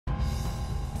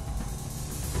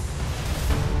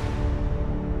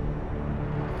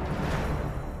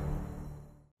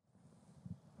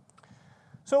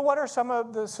So what are some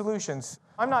of the solutions?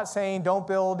 I'm not saying don't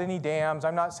build any dams.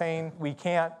 I'm not saying we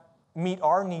can't meet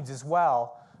our needs as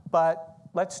well. But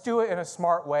let's do it in a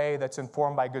smart way that's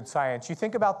informed by good science. You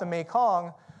think about the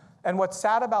Mekong, and what's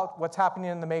sad about what's happening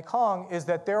in the Mekong is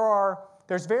that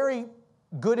there's very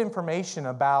good information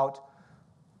about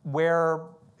where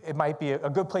it might be a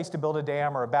good place to build a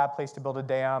dam or a bad place to build a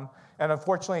dam. And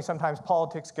unfortunately, sometimes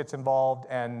politics gets involved,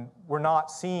 and we're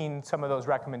not seeing some of those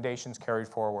recommendations carried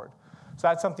forward. So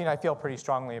that's something I feel pretty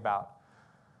strongly about.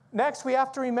 Next, we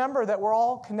have to remember that we're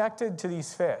all connected to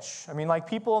these fish. I mean, like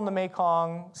people in the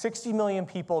Mekong, 60 million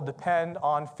people depend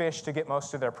on fish to get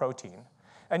most of their protein.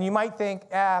 And you might think,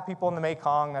 people in the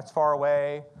Mekong, that's far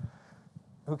away.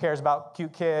 Who cares about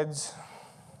cute kids?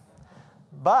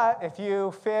 But if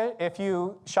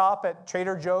you shop at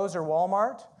Trader Joe's or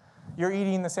Walmart, you're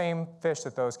eating the same fish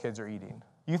that those kids are eating.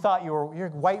 You thought you're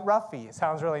white roughy. It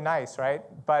sounds really nice, right?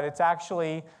 But it's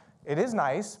actually, it is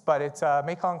nice, but it's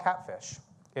Mekong catfish.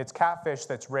 It's catfish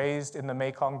that's raised in the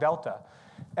Mekong Delta.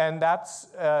 And that's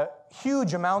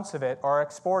huge amounts of it are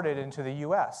exported into the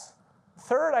US.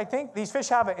 Third, I think these fish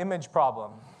have an image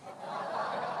problem.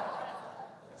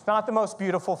 It's not the most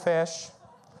beautiful fish.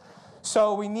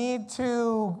 So we need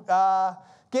to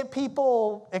get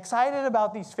people excited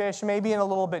about these fish, maybe in a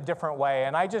little bit different way.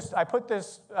 And I put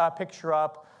this picture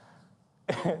up.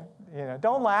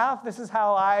 Don't laugh. This is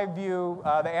how I view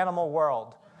the animal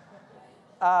world.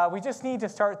 We just need to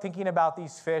start thinking about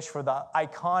these fish for the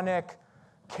iconic,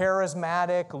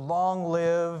 charismatic,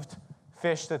 long-lived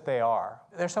fish that they are.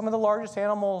 They're some of the largest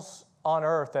animals on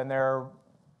Earth, and they're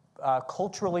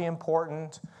culturally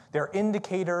important. They're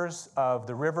indicators of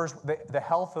the rivers, the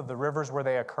health of the rivers where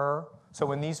they occur. So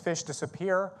when these fish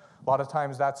disappear, a lot of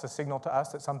times that's a signal to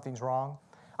us that something's wrong.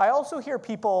 I also hear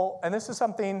people, and this is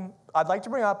something I'd like to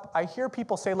bring up, I hear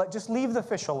people say, just leave the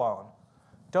fish alone.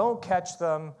 Don't catch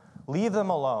them, leave them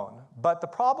alone. But the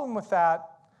problem with that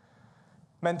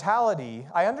mentality,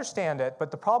 I understand it,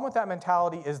 but the problem with that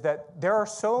mentality is that there are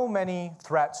so many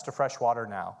threats to freshwater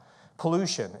now.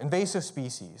 Pollution, invasive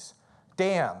species,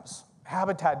 dams,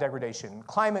 habitat degradation,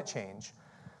 climate change,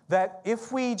 that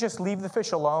if we just leave the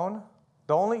fish alone,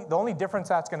 the only difference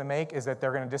that's going to make is that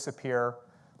they're going to disappear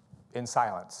in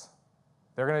silence.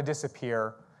 They're going to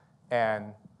disappear,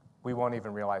 and we won't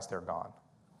even realize they're gone.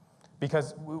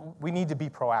 Because we need to be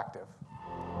proactive.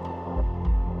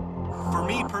 For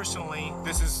me personally,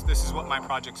 this is what my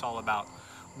project's all about.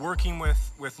 Working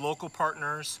with local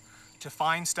partners to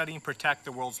find, study, and protect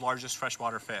the world's largest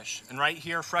freshwater fish. And right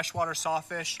here, freshwater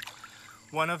sawfish,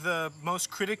 one of the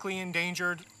most critically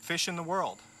endangered fish in the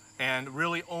world, and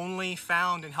really only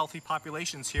found in healthy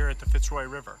populations here at the Fitzroy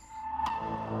River.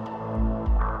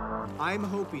 I'm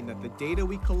hoping that the data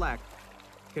we collect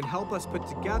can help us put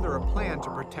together a plan to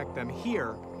protect them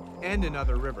here and in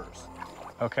other rivers.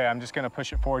 Okay, I'm just gonna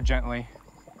push it forward gently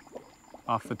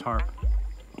off the tarp.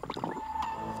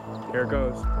 Here it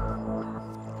goes.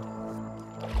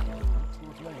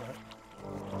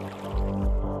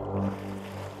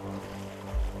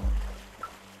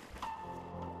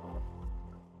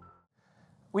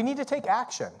 We need to take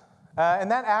action.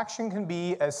 And that action can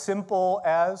be as simple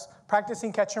as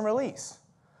practicing catch and release,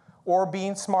 or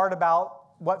being smart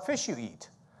about what fish you eat.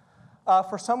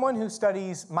 For someone who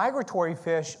studies migratory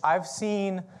fish, I've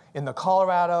seen in the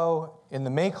Colorado, in the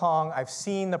Mekong, I've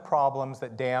seen the problems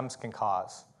that dams can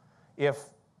cause if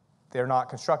they're not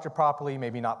constructed properly,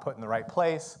 maybe not put in the right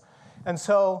place. And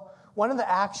so one of the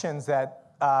actions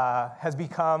that has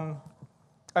become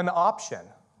an option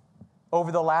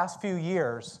over the last few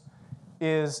years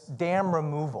is dam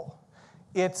removal.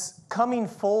 It's coming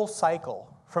full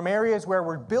cycle from areas where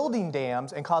we're building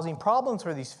dams and causing problems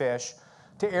for these fish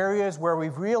to areas where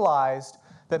we've realized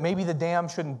that maybe the dam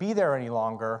shouldn't be there any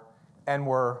longer, and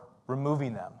we're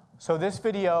removing them. So this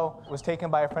video was taken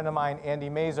by a friend of mine, Andy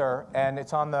Mazer, and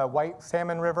it's on the White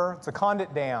Salmon River. It's a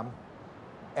conduit dam,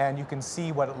 and you can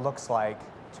see what it looks like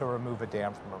to remove a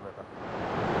dam from a river.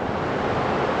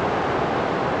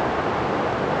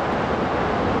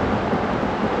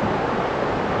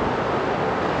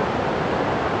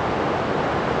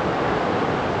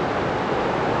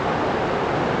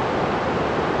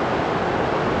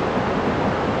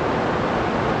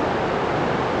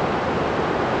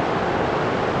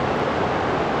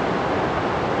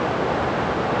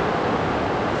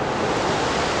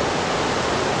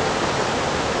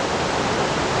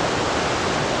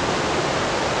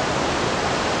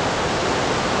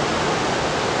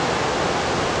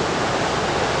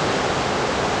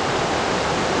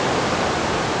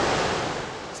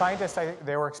 Scientists,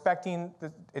 they were expecting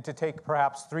it to take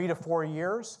perhaps 3 to 4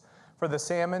 years for the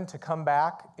salmon to come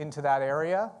back into that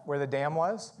area where the dam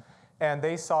was, and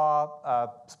they saw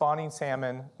spawning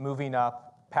salmon moving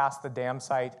up past the dam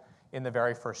site in the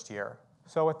very first year.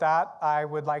 So with that, I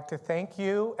would like to thank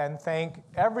you and thank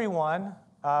everyone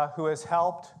who has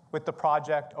helped with the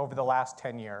project over the last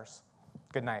 10 years.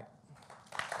 Good night.